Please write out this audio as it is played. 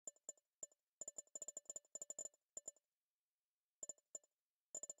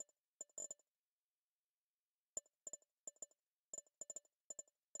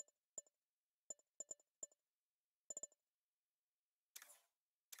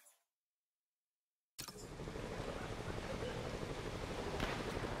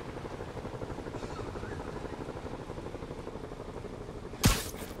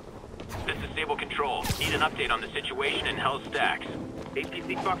Control. Need an update on the situation in Hell's Stacks.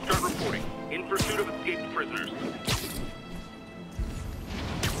 APC Foxtrot reporting. In pursuit of escaped prisoners.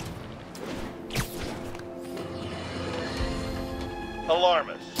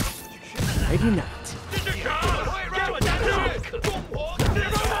 Alarmist. Maybe not.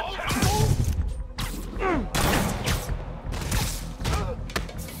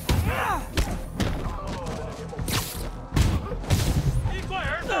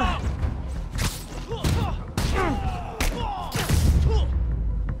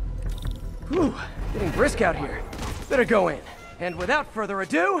 Whew, getting brisk out here. Better go in. And without further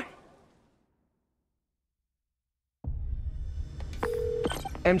ado...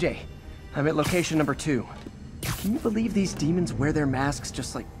 MJ, I'm at location number 2. Can you believe these demons wear their masks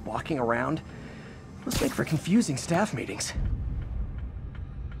just like walking around? Must make for confusing staff meetings.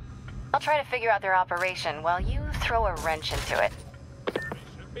 I'll try to figure out their operation while you throw a wrench into it.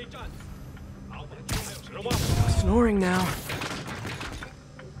 Snoring now.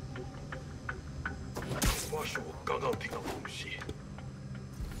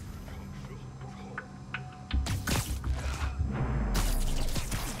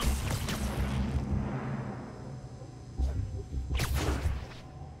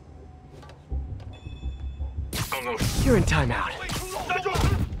 You're in timeout.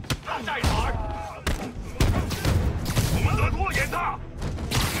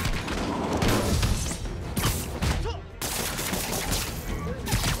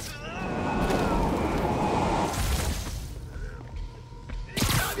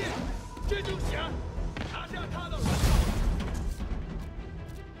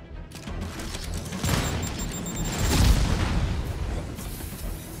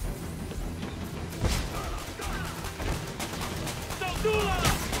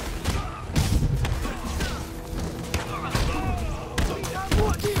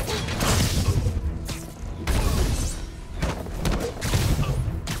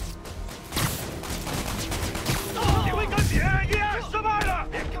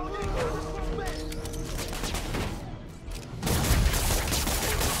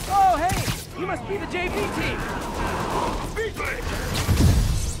 Oh, hey! You must be the JV team!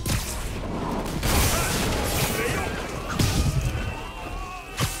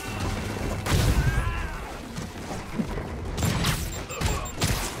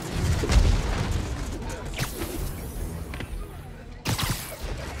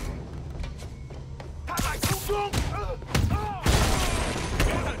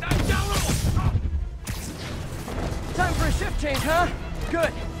 Time for a shift change, huh?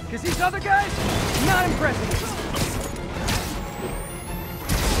 Good, because these other guys, not impressing me.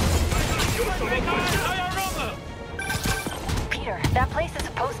 Peter, that place is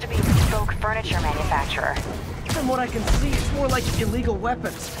supposed to be a bespoke furniture manufacturer. From what I can see, it's more like illegal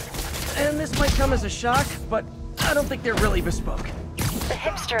weapons. And this might come as a shock, but I don't think they're really bespoke. The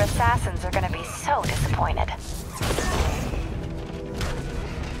hipster assassins are gonna be so disappointed.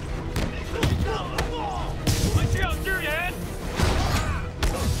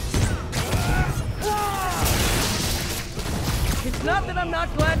 It's not that I'm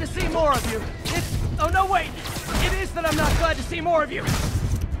not glad to see more of you. It's... oh no, wait! It is that I'm not glad to see more of you!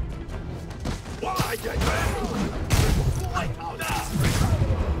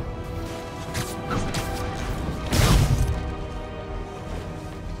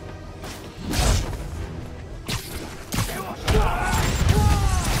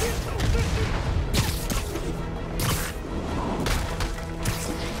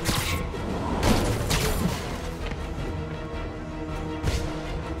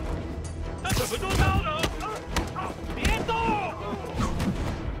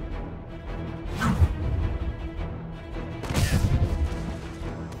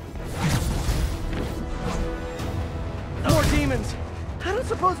 More demons! I don't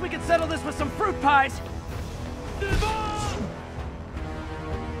suppose we could settle this with some fruit pies!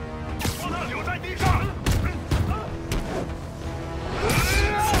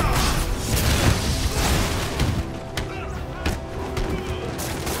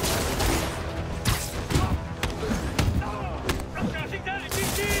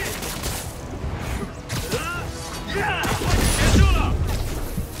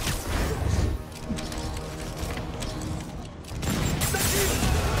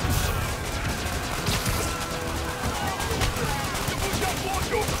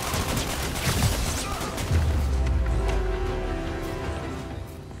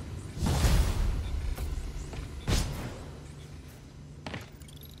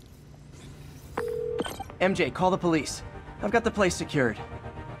 MJ, call the police. I've got the place secured.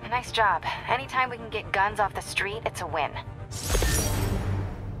 Nice job. Anytime we can get guns off the street, it's a win.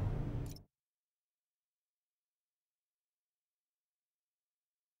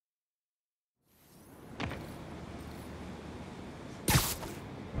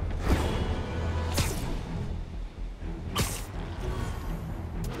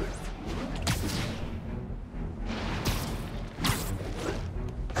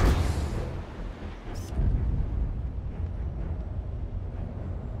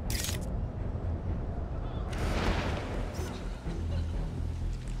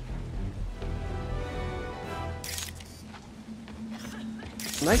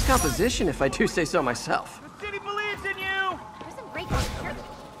 Nice composition, if I do say so myself. The city believes in you! There's a break on here.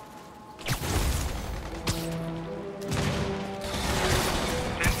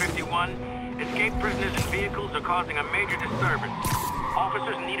 1051, escaped prisoners and vehicles are causing a major disturbance.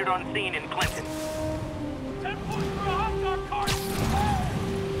 Officers needed on scene in Clinton. 10 points for a hot dog cart!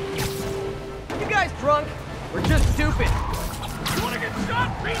 You guys drunk? We're just stupid. You wanna get shot?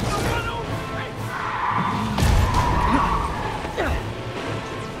 Read the 103!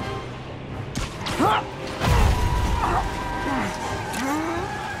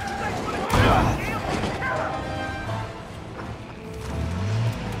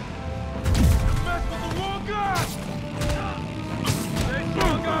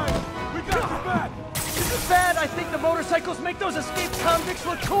 Bad, I think the motorcycles make those escaped convicts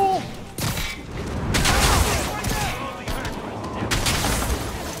look cool.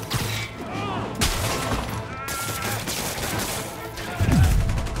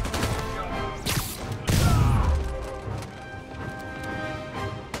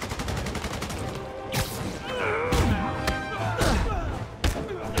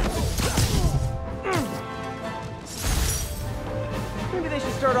 Maybe they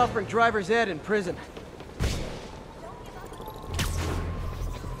should start offering driver's ed in prison.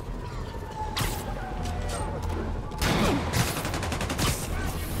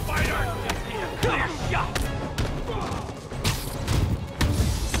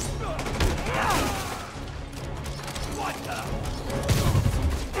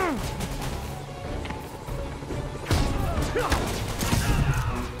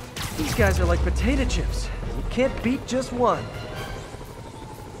 These guys are like potato chips. You can't beat just one.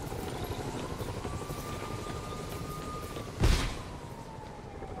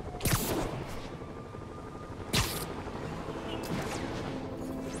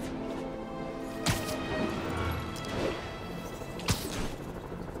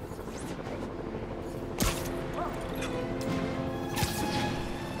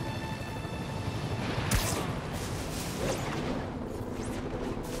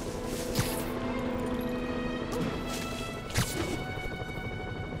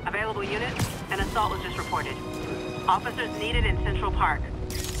 Available unit, an assault was just reported. Officers needed in Central Park.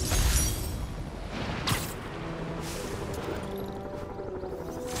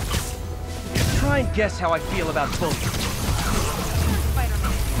 Try and guess how I feel about bullies.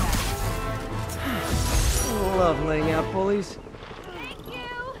 Love laying out bullies.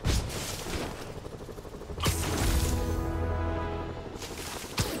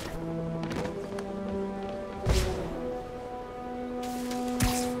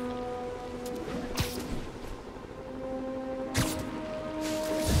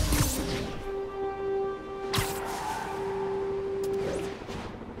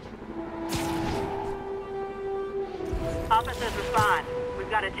 Officers respond. We've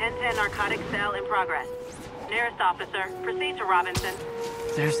got a 1010 narcotic cell in progress. Nearest officer, proceed to Robinson.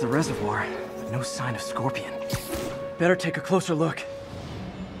 There's the reservoir, but no sign of Scorpion. Better take a closer look.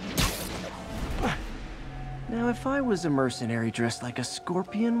 Now, if I was a mercenary dressed like a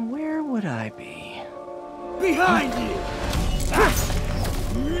Scorpion, where would I be? Behind you!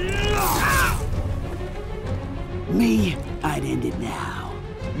 Me, I'd end it now.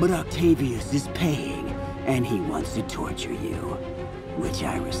 But Octavius is paying, and he wants to torture you, which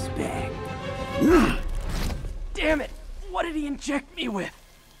I respect. Damn it! What did he inject me with?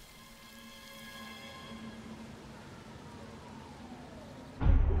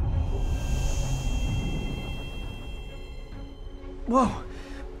 Whoa!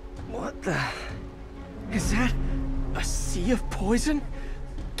 What the... Is that a sea of poison?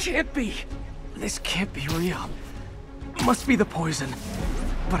 Can't be. This can't be real. Must be the poison.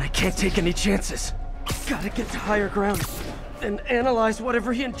 But I can't take any chances. Gotta get to higher ground and analyze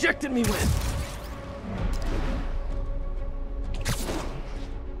whatever he injected me with.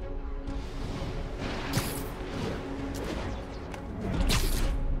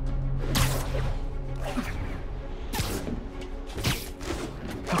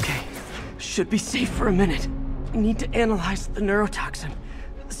 Okay, should be safe for a minute. Need to analyze the neurotoxin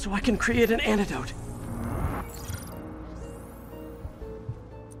so I can create an antidote.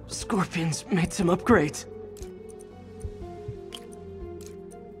 Scorpion's made some upgrades.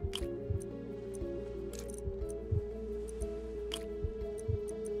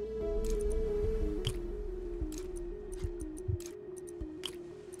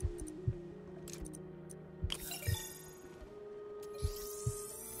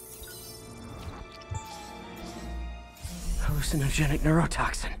 Hallucinogenic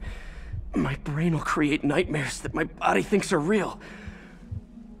neurotoxin. My brain will create nightmares that my body thinks are real.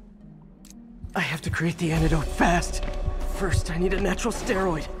 I have to create the antidote fast. First, I need a natural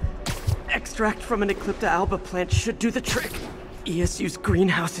steroid. Extract from an Eclipta alba plant should do the trick. ESU's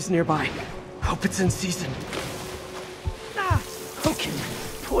greenhouse is nearby. Hope it's in season. Ah, okay.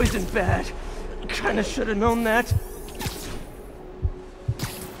 Poison bad. Kinda should've known that.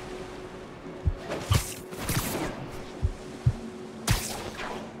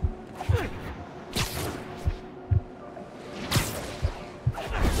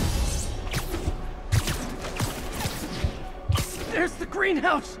 There's the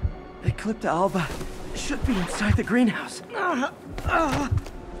greenhouse! Eclipta alba should be inside the greenhouse.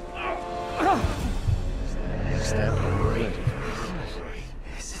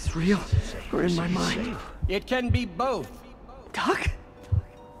 Is this real or in my mind? It can be both. Doc?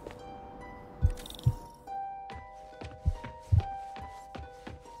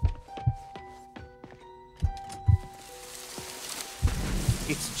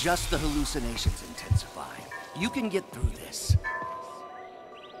 It's just the hallucinations intensifying. You can get through this.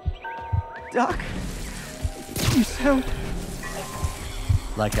 Doc? You sound...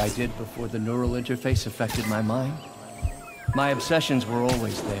 Like I did before the neural interface affected my mind. My obsessions were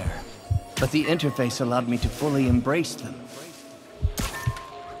always there, but the interface allowed me to fully embrace them.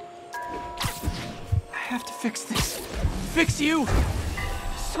 I have to fix this. Fix you!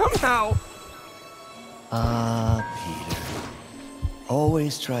 Somehow! Peter.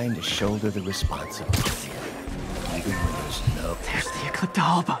 Always trying to shoulder the responsibility, even when there's no... There's the Eclipta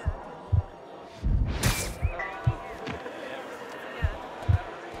alba.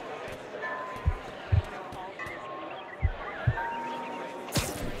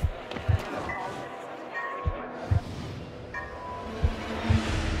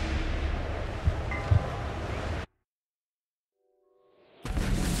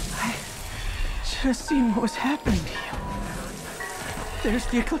 I should have seen what was happening to you. There's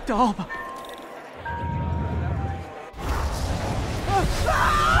the Eclipta alba.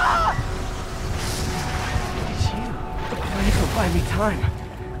 The plant will buy me time,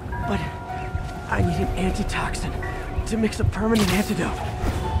 but I need an antitoxin to mix a permanent antidote.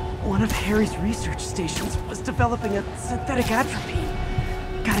 One of Harry's research stations was developing a synthetic atropine.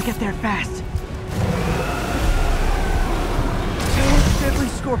 Gotta get there fast. 10 deadly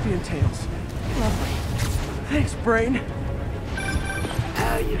scorpion tails. Lovely. Thanks, brain.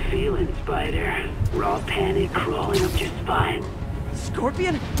 How you feeling, Spider? Raw panic crawling up your spine?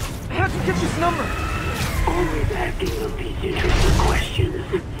 Scorpion? How'd you get this number? Always asking those these interesting questions.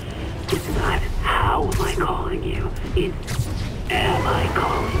 It's not how am I calling you, it's am I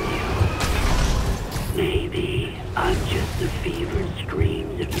calling you? Maybe I'm just the fevered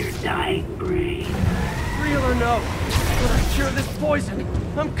screams of your dying brain. Real or no, when I cure this poison,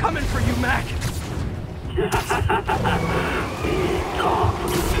 I'm coming for you, Mac. Talk to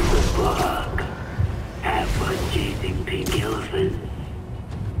the bug. Have fun chasing pink elephants.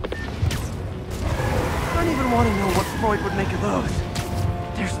 I don't even want to know what Freud would make of those.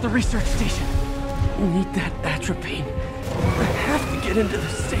 There's the research station. Need that atropine. I have to get into the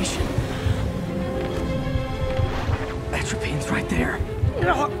station. Atropine's right there.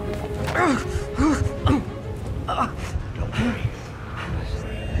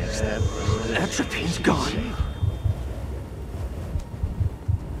 Atropine's gone.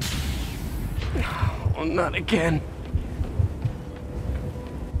 Oh, not again.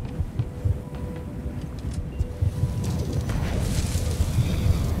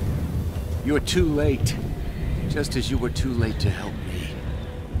 You're too late. Just as you were too late to help me.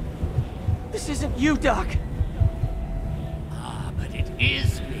 This isn't you, Doc. Ah, but it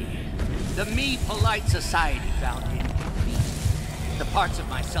is me. The me polite society found incomplete. The parts of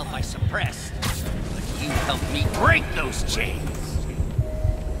myself I suppressed. But you helped me break those chains.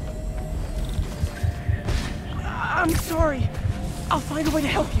 I'm sorry. I'll find a way to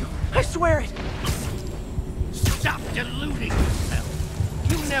help you. I swear it. Stop deluding yourself.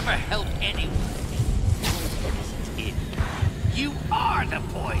 You never help anyone. You are the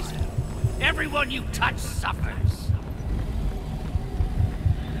poison. Everyone you touch suffers.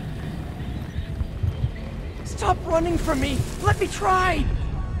 Stop running from me. Let me try.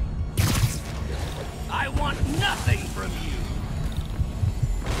 I want nothing from you.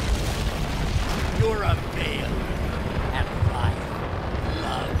 You're a failure at life,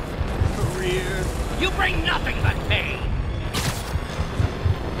 love, career. You bring nothing but pain.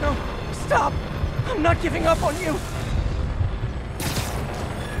 No, stop. I'm not giving up on you.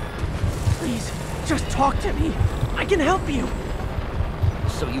 Please, just talk to me. I can help you.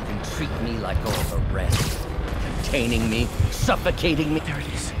 So you can treat me like all the rest. Containing me, suffocating me. There it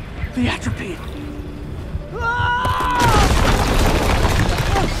is. The atropine.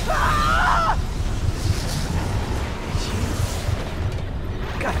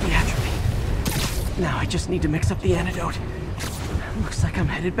 Now I just need to mix up the antidote. Looks like I'm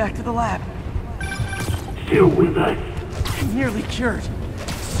headed back to the lab. Still with us? I'm nearly cured.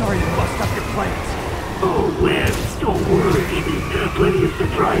 Sorry to bust up your plans. Oh, Wes, don't worry. Plenty of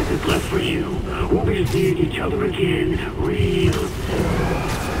surprises left for you. We'll be seeing each other again real soon.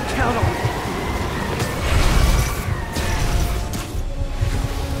 Count on it.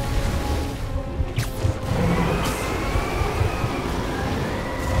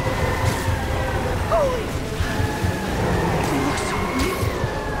 Holy! It looks so real.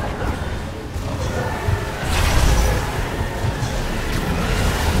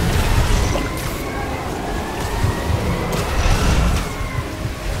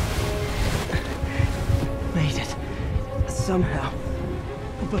 Made it. Somehow.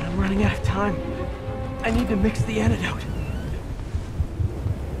 But I'm running out of time. I need to mix the antidote.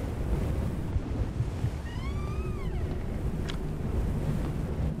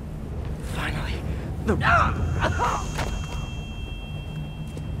 Finally. The...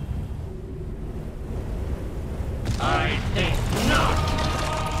 I think not.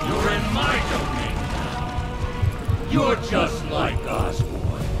 You're in my domain now. You're just like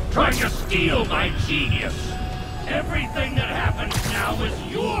Osborn, trying to steal my genius. Everything that happens now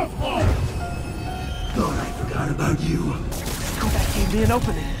is your fault. Thought I forgot about you. That gave me an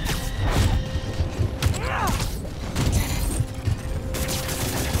opening.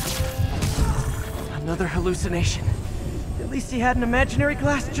 Another hallucination. At least he had an imaginary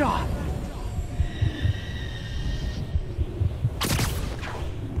glass jaw.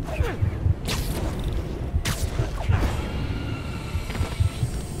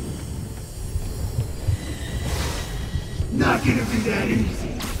 Not gonna be that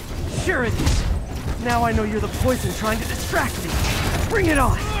easy. Sure it is. Now I know you're the poison trying to distract me. Bring it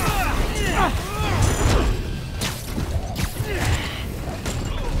on!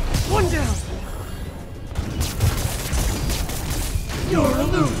 One down! You're a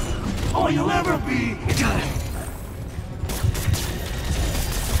loser. All you'll ever be. Got him.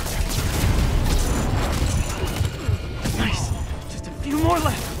 Nice. Just a few more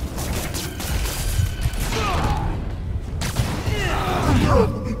left. You'll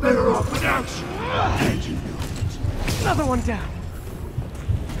be better off without you. And you know it. Another one down.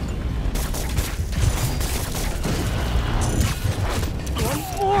 One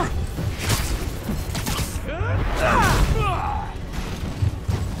more.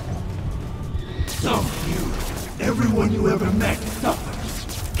 Some of you, everyone you ever met suffers.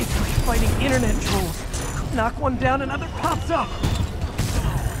 It's like fighting internet trolls. Knock one down, another pops up.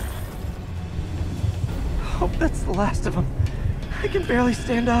 Hope that's the last of them. I can barely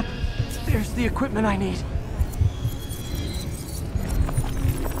stand up. There's the equipment I need.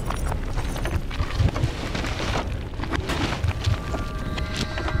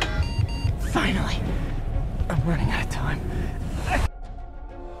 Finally. I'm running out of time. I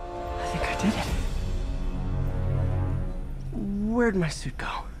think I did it. Where'd my suit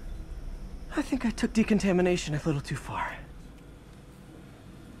go? I think I took decontamination a little too far.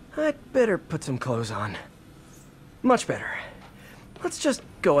 I'd better put some clothes on. Much better. Let's just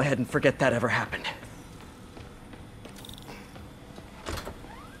go ahead and forget that ever happened.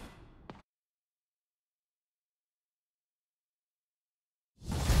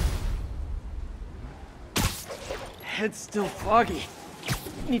 Head's still foggy.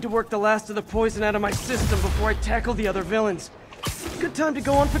 Need to work the last of the poison out of my system before I tackle the other villains. Good time to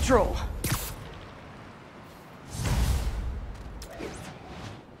go on patrol.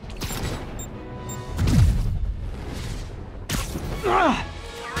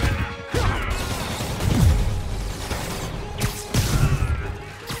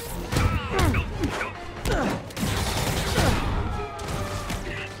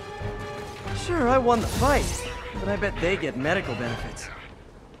 Sure, I won the fight, but I bet they get medical benefits.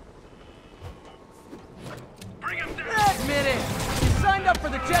 Admit it! You signed up for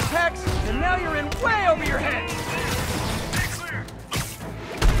the jetpacks, and now you're in way over your head! Stay clear.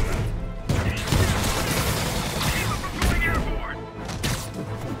 Keep them from going airborne.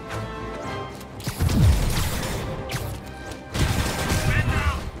 Men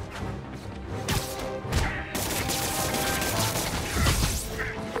down.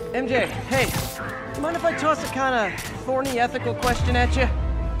 MJ, hey, mind if I toss a kinda thorny ethical question at you?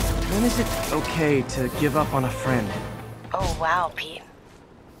 When is it okay to give up on a friend? Oh, wow, Pete.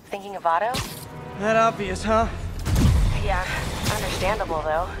 Thinking of Otto? That obvious, huh? Yeah, understandable,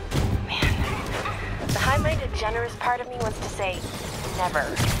 though. Man, the high-minded, generous part of me wants to say, never.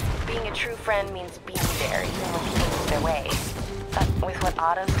 Being a true friend means being there, even when people move their way. But with what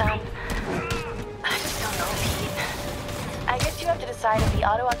Otto's done, I just don't know, Pete. I get Guess you have to decide if the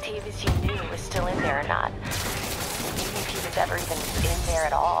Otto Octavius you knew was still in there or not. Maybe if he was ever even in there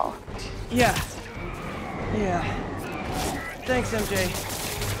at all. Yeah. Thanks, MJ.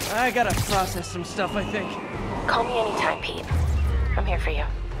 I gotta process some stuff, I think. Call me anytime, Pete. I'm here for you.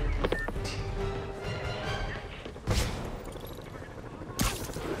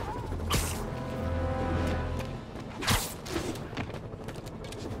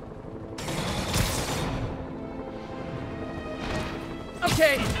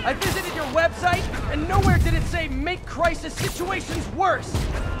 Okay, I visited your website, and nowhere did it say make crisis situations worse.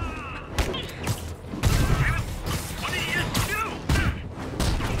 What did you do?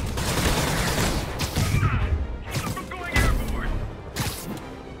 Keep them from going airborne.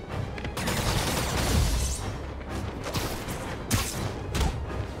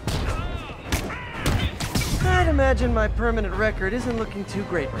 I'd imagine my permanent record isn't looking too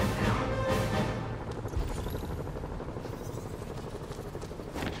great right now.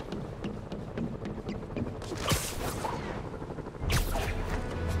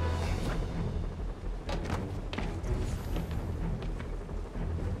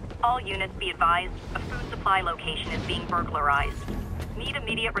 All units be advised, a food supply location is being burglarized. Need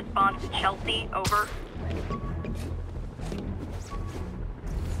immediate response to Chelsea, over.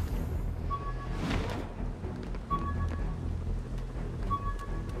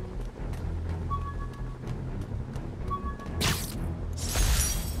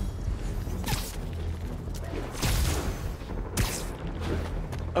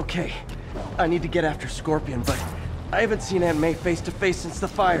 Okay, I need to get after Scorpion, but I haven't seen Aunt May face to face since the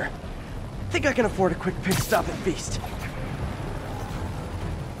fire. Think I can afford a quick pit stop at Feast.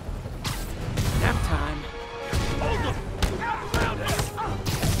 Nap time.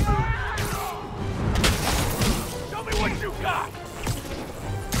 Show me what you got!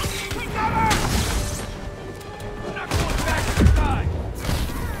 We got her! I'm not going back inside!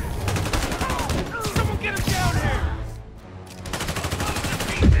 Someone get him down here!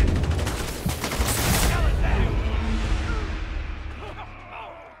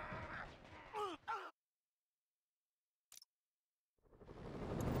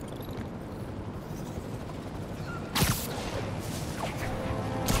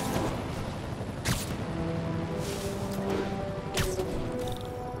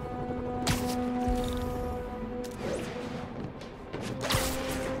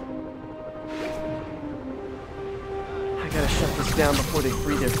 Down before they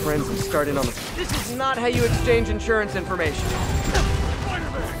free their friends and start in on the... This is not how you exchange insurance information.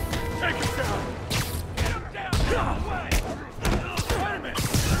 Spider-Man! Take him down! Get him down! Get away! Spider-Man!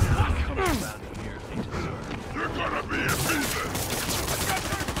 What comes around here they deserve? You're gonna be a reason! I've got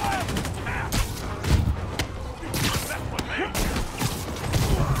your file! That's what man!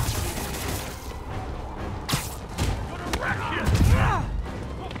 Gonna wreck you!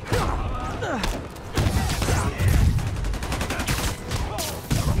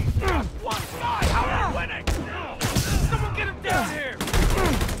 One guy, how are we winning? Someone get him down here!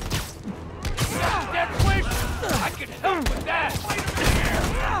 Dead wish! I can help with that!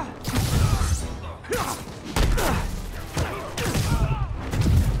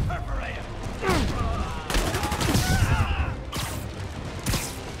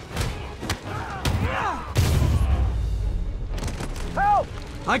 Help!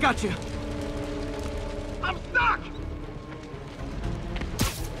 I got you. I'm stuck!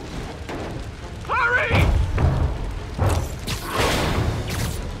 Hurry!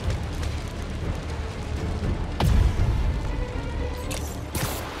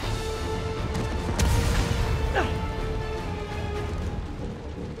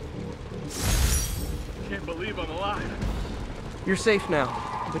 Can't believe I'm alive. You're safe now,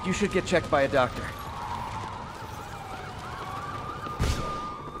 but you should get checked by a doctor.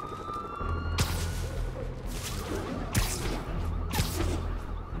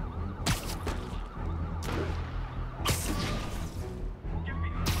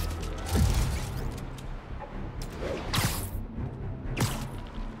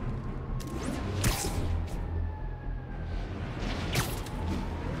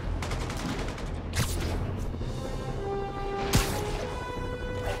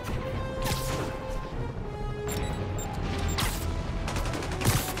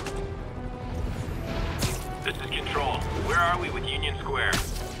 This is Control. Where are we with Union Square?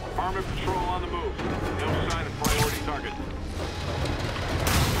 Armored patrol on the move. No sign of priority target.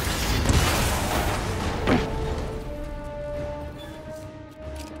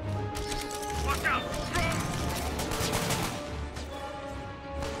 Watch out!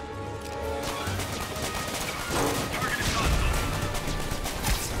 Target is hostile.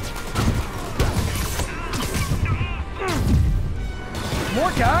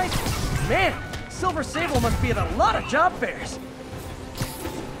 guys! Man, Silver Sable must be at a lot of job fairs.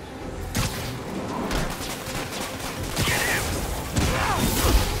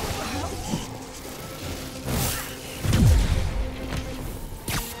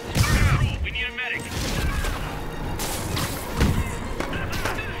 We need a medic.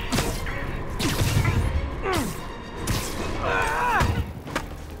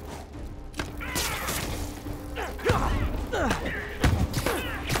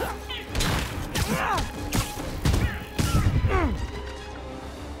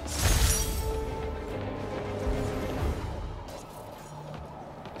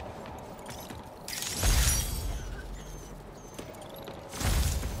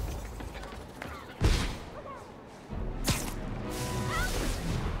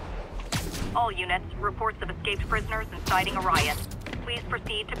 All units, reports of escaped prisoners inciting a riot. Please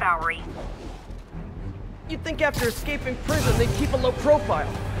proceed to Bowery. You'd think after escaping prison they'd keep a low profile.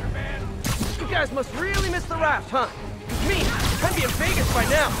 You guys must really miss the raft, huh? 'Cause me, I'd be in Vegas by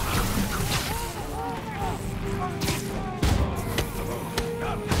now.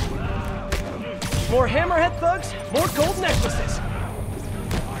 More hammerhead thugs, more gold necklaces.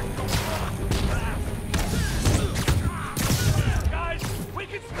 Guys, we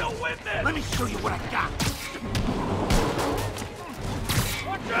can still win this! Let me show you what I got.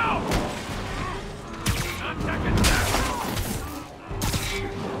 Watch out! I'm taking that!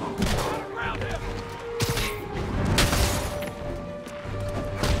 Around him!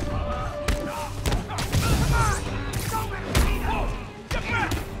 Get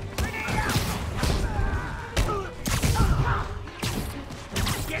back!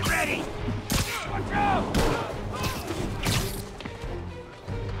 Get ready. Watch out!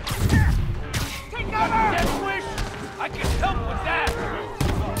 Take cover. Death wish! I can help with that!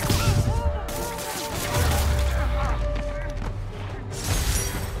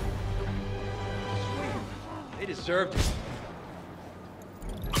 They deserved it.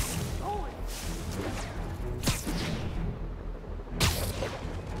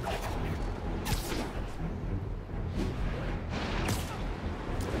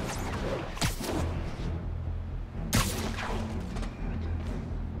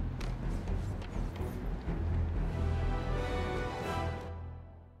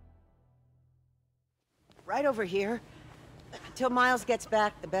 Right over here. Until Miles gets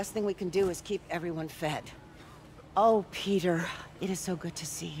back, the best thing we can do is keep everyone fed. Oh, Peter, it is so good to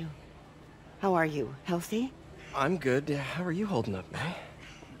see you. How are you? Healthy? I'm good. How are you holding up, May?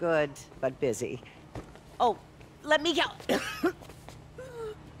 Good, but busy. Oh, let me go.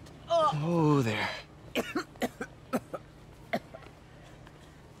 Oh, there.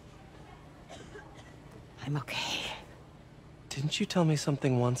 I'm okay. Didn't you tell me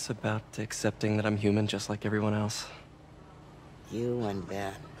something once about accepting that I'm human just like everyone else? You and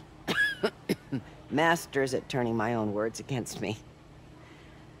Ben. Masters at turning my own words against me.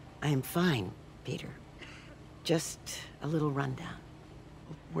 I am fine, Peter. Just a little rundown.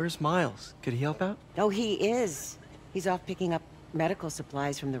 Where's Miles? Could he help out? Oh, he is. He's off picking up medical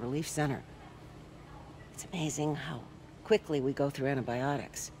supplies from the relief center. It's amazing how quickly we go through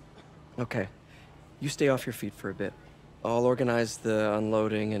antibiotics. Okay. You stay off your feet for a bit. I'll organize the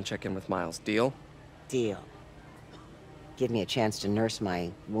unloading and check in with Miles. Deal? Deal. Give me a chance to nurse my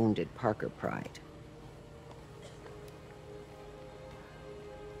wounded Parker pride.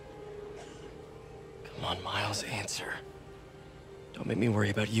 Come on, Miles, answer. Don't make me worry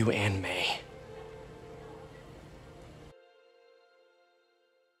about you and May.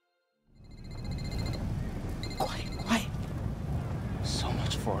 Quiet. So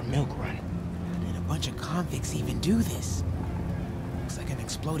much for a milk run. How did a bunch of convicts even do this? Looks like an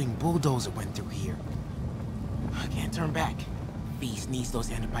exploding bulldozer went through here. I can't turn back. Feast needs those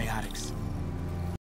antibiotics.